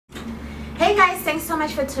thanks so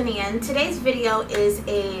much for tuning in. Today's video is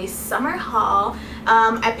a summer haul.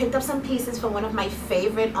 I picked up some pieces from one of my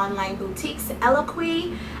favorite online boutiques,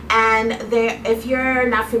 Eloquii, and if you're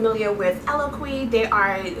not familiar with Eloquii, they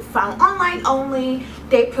are found online only.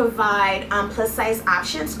 They provide plus size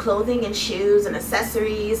options, clothing and shoes and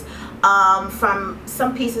accessories, from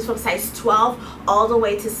some pieces from size 12 all the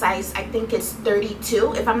way to size, I think it's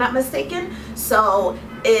 32 if I'm not mistaken. So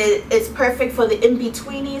it's perfect for the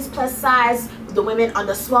in-betweenies plus size, the women on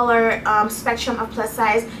the smaller spectrum of plus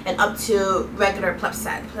size, and up to regular plus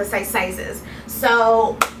size sizes.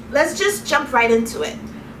 So let's just jump right into it.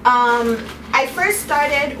 I first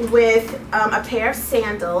started with a pair of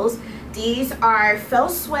sandals. These are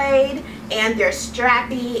faux suede and they're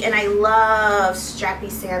strappy, and I love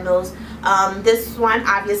strappy sandals. This one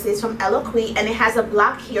obviously is from Eloquii, and it has a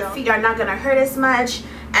block here. Your feet are not gonna hurt as much,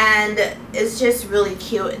 and it's just really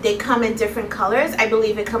cute. They come in different colors. I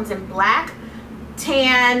believe it comes in black,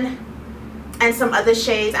 tan, and some other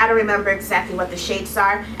shades. I don't remember exactly what the shades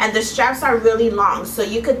are. And the straps are really long, so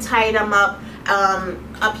you could tie them up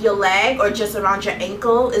your leg or just around your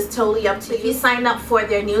ankle. It's totally up to you. If you sign up for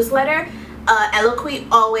their newsletter, Eloquii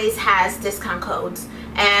always has discount codes,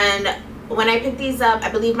 and when I picked these up, I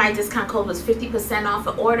believe my discount code was 50% off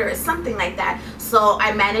an order or something like that. So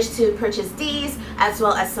I managed to purchase these as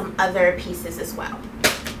well as some other pieces as well.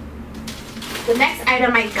 The next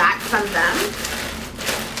item I got from them.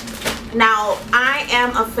 Now, I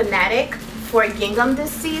am a fanatic for gingham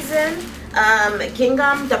this season. The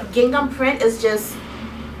gingham print is just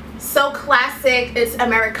so classic. It's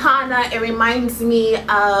Americana. It reminds me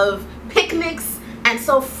of picnics and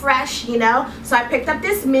so fresh, you know. So I picked up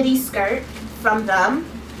this midi skirt from them,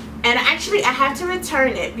 and actually I had to return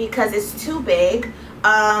it because it's too big.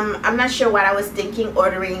 I'm not sure what I was thinking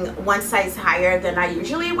ordering one size higher than I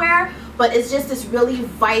usually wear, but it's just this really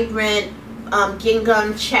vibrant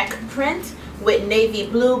gingham check print with navy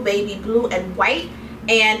blue, baby blue, and white,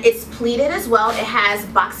 and it's pleated as well. It has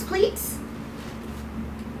box pleats.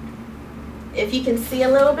 If you can see a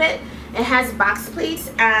little bit, it has box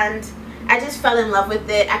pleats, and I just fell in love with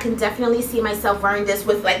it. I can definitely see myself wearing this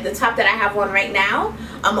with like the top that I have on right now,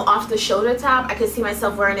 off the shoulder top. I could see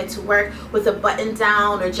myself wearing it to work with a button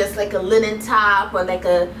down, or just like a linen top, or like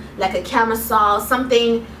a camisole,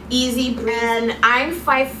 something easy breezy. And I'm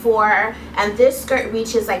 5'4", and this skirt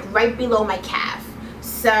reaches like right below my calf.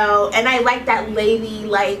 So, and I like that lady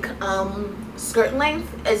like skirt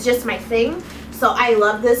length. It's just my thing. So I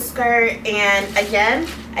love this skirt, and again,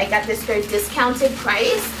 I got this skirt discounted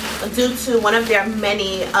price due to one of their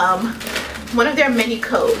many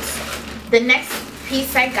codes. The next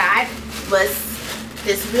piece I got was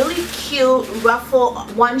this really cute ruffle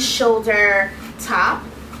one shoulder top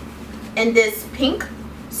in this pink.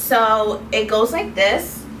 So it goes like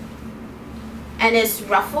this, and it's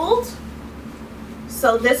ruffled.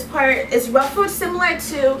 So this part is ruffled similar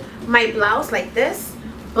to my blouse like this,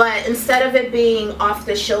 but instead of it being off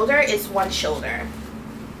the shoulder, it's one shoulder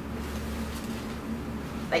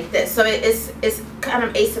like this. So it's kind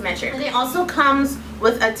of asymmetric. And it also comes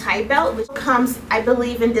with a tie belt, which comes, I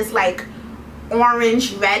believe, in this like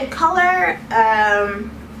orange red color.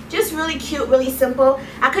 Just really cute, really simple.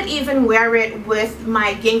 I could even wear it with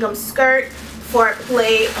my gingham skirt for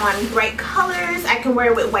play on bright colors. I can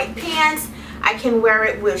wear it with white pants. I can wear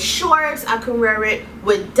it with shorts. I can wear it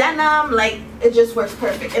with denim. Like, it just works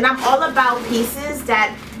perfect. And I'm all about pieces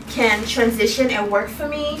that can transition and work for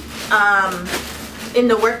me in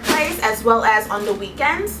the workplace as well as on the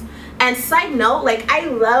weekends. And side note, like, I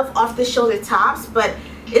love off the shoulder tops, but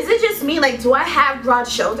is it just me? Like, do I have broad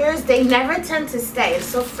shoulders? They never tend to stay. It's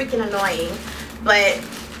so freaking annoying, but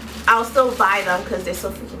I'll still buy them because they're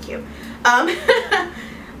so freaking cute.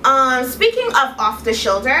 Speaking of off the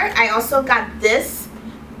shoulder, I also got this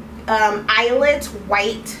eyelet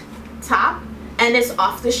white top, and it's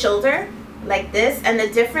off the shoulder like this. And the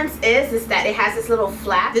difference is that it has this little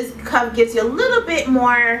flap. This cuff gives you a little bit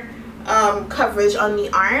more coverage on the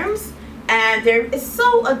arms, and it's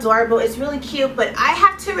so adorable. It's really cute, but I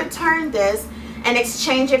have to return this and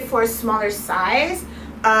exchange it for a smaller size.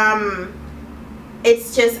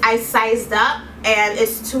 It's just I sized up and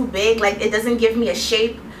it's too big. Like, it doesn't give me a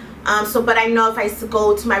shape. But I know if I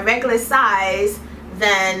go to my regular size,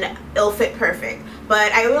 then it'll fit perfect.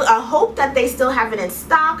 But I hope that they still have it in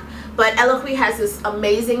stock. But Eloquii has this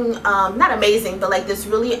amazing, not amazing, but like this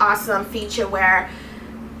really awesome feature where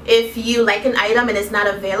if you like an item and it's not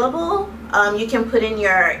available, you can put in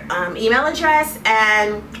your email address,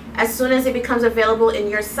 and as soon as it becomes available in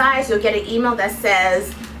your size, you'll get an email that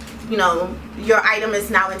says, you know, your item is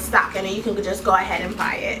now in stock, and then you can just go ahead and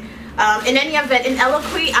buy it. In any event, in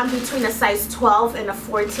Eloquii, I'm between a size 12 and a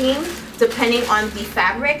 14, depending on the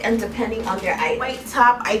fabric and depending on their item. White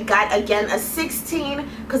top, I got again a 16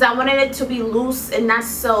 because I wanted it to be loose and not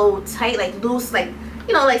so tight, like loose, like,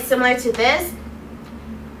 you know, like similar to this.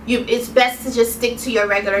 It's best to just stick to your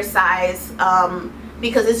regular size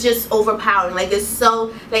because it's just overpowering. Like, it's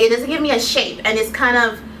so, like, it doesn't give me a shape, and it's kind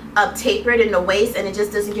of tapered in the waist, and it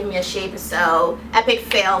just doesn't give me a shape. So epic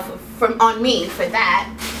fail on me for that.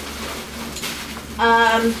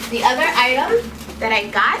 The other item that I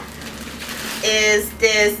got is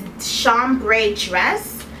this chambray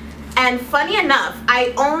dress, and funny enough,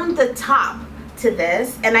 I owned the top to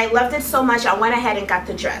this and I loved it so much I went ahead and got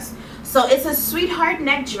the dress. So it's a sweetheart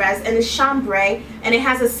neck dress, and it's chambray, and it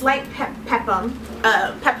has a slight peplum,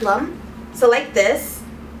 so like this,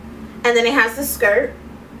 and then it has the skirt.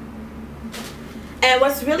 And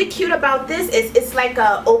what's really cute about this is it's like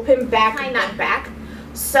a open back, back.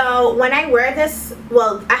 So when I wear this,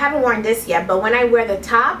 well, I haven't worn this yet, but when I wear the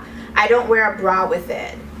top, I don't wear a bra with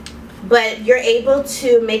it. But you're able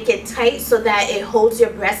to make it tight so that it holds your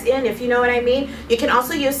breast in, if you know what I mean. You can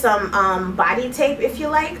also use some body tape if you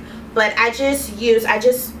like, but I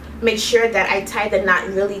just make sure that I tie the knot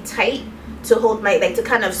really tight to hold my, like, to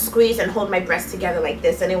kind of squeeze and hold my breast together like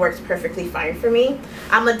this, and it works perfectly fine for me.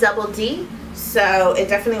 I'm a double D, so it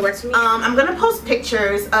definitely works for me. I'm gonna post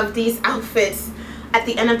pictures of these outfits at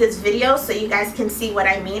the end of this video so you guys can see what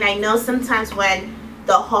I mean. I know sometimes when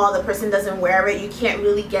the person doesn't wear it, you can't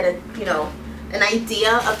really get a, you know, an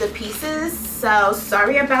idea of the pieces, so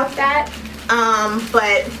sorry about that.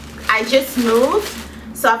 But I just moved,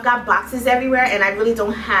 so I've got boxes everywhere, and I really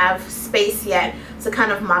don't have space yet to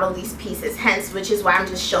kind of model these pieces, hence which is why I'm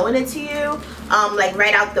just showing it to you like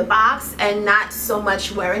right out the box and not so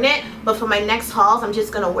much wearing it. But for my next hauls, I'm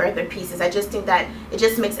just gonna wear the pieces. I just think that it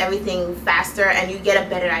just makes everything faster and you get a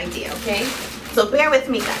better idea, okay? So bear with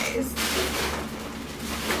me, guys.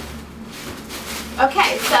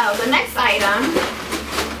 Okay, so the next item,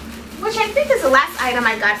 which I think is the last item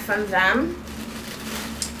I got from them,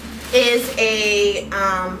 is a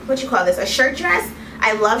what you call this, a shirt dress.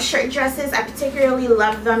 I love shirt dresses. I particularly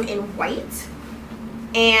love them in white,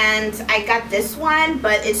 and I got this one,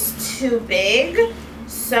 but it's too big,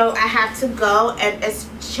 so I have to go and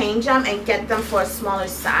exchange them and get them for a smaller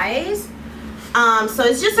size. So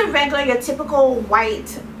it's just a regular, your typical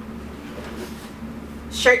white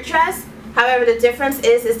shirt dress. However, the difference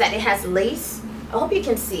is that it has lace. I hope you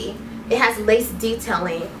can see. It has lace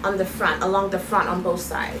detailing on the front, along the front on both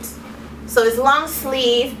sides. So it's long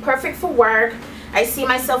sleeve, perfect for work. I see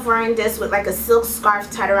myself wearing this with like a silk scarf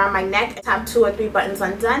tied around my neck, top 2 or 3 buttons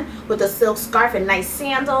undone with a silk scarf and nice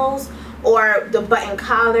sandals, or the button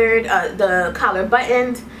collared, the collar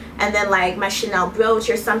buttoned, and then like my Chanel brooch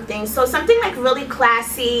or something. So something like really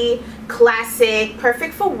classy, classic,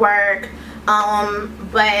 perfect for work.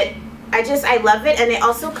 But I love it, and it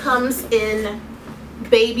also comes in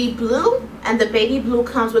baby blue, and the baby blue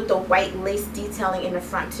comes with the white lace detailing in the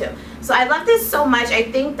front too. So I love this so much.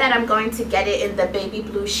 I think that I'm going to get it in the baby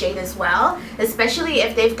blue shade as well, especially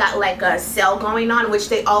if they've got like a sale going on, which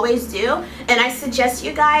they always do. And I suggest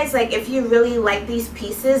you guys, like, if you really like these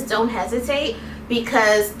pieces, don't hesitate,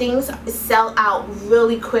 because things sell out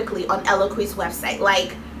really quickly on Eloquii's website.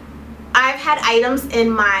 Like, I've had items in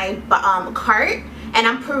my cart, and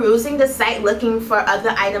I'm perusing the site looking for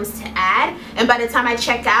other items to add, and by the time I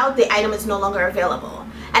check out, the item is no longer available.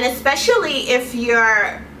 And especially if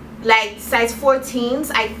you're like size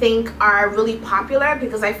 14s, I think are really popular,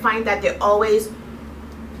 because I find that they're almost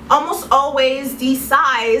always the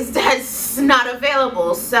size that's not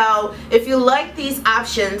available. So if you like these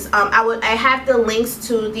options, I have the links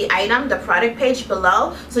to the item, the product page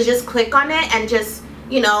below, so just click on it and just,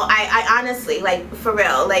 you know, I honestly, like, for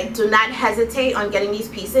real, like, do not hesitate on getting these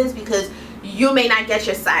pieces, because you may not get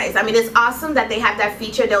your size. I mean, it's awesome that they have that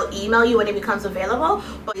feature. They'll email you when it becomes available,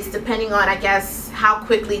 but it's depending on, I guess, how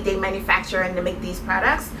quickly they manufacture and they make these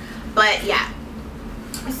products. But yeah,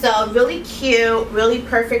 so really cute, really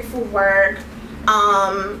perfect for work.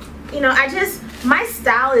 You know, my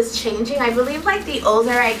style is changing. I believe, like, the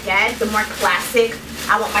older I get, the more classic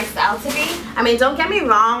I want my style to be. I mean, don't get me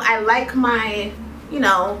wrong, I like my, you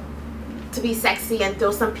know, to be sexy and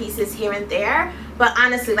throw some pieces here and there, but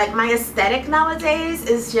honestly, like, my aesthetic nowadays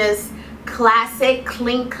is just classic,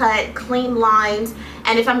 clean cut, clean lines.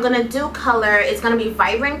 And if I'm gonna do color, it's gonna be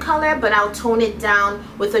vibrant color, but I'll tone it down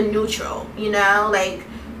with a neutral, you know, like,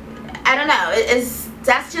 I don't know,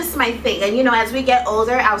 that's just my thing. And you know, as we get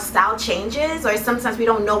older, our style changes, or sometimes we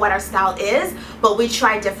don't know what our style is, but we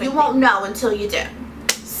try different. You won't know until you do.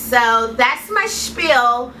 So that's my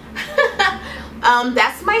spiel.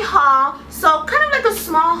 that's my haul. So kind of like a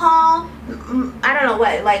small haul. I don't know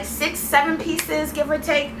what, like 6-7 pieces, give or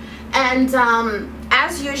take. And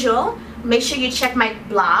as usual, make sure you check my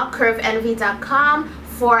blog, curveenvy.com,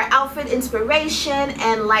 for outfit inspiration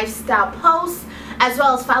and lifestyle posts, as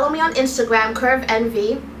well as follow me on Instagram,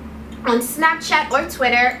 curveenvy, on Snapchat or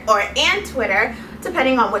Twitter, and Twitter,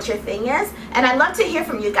 depending on what your thing is. And I'd love to hear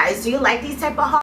from you guys. Do you like these type of hauls?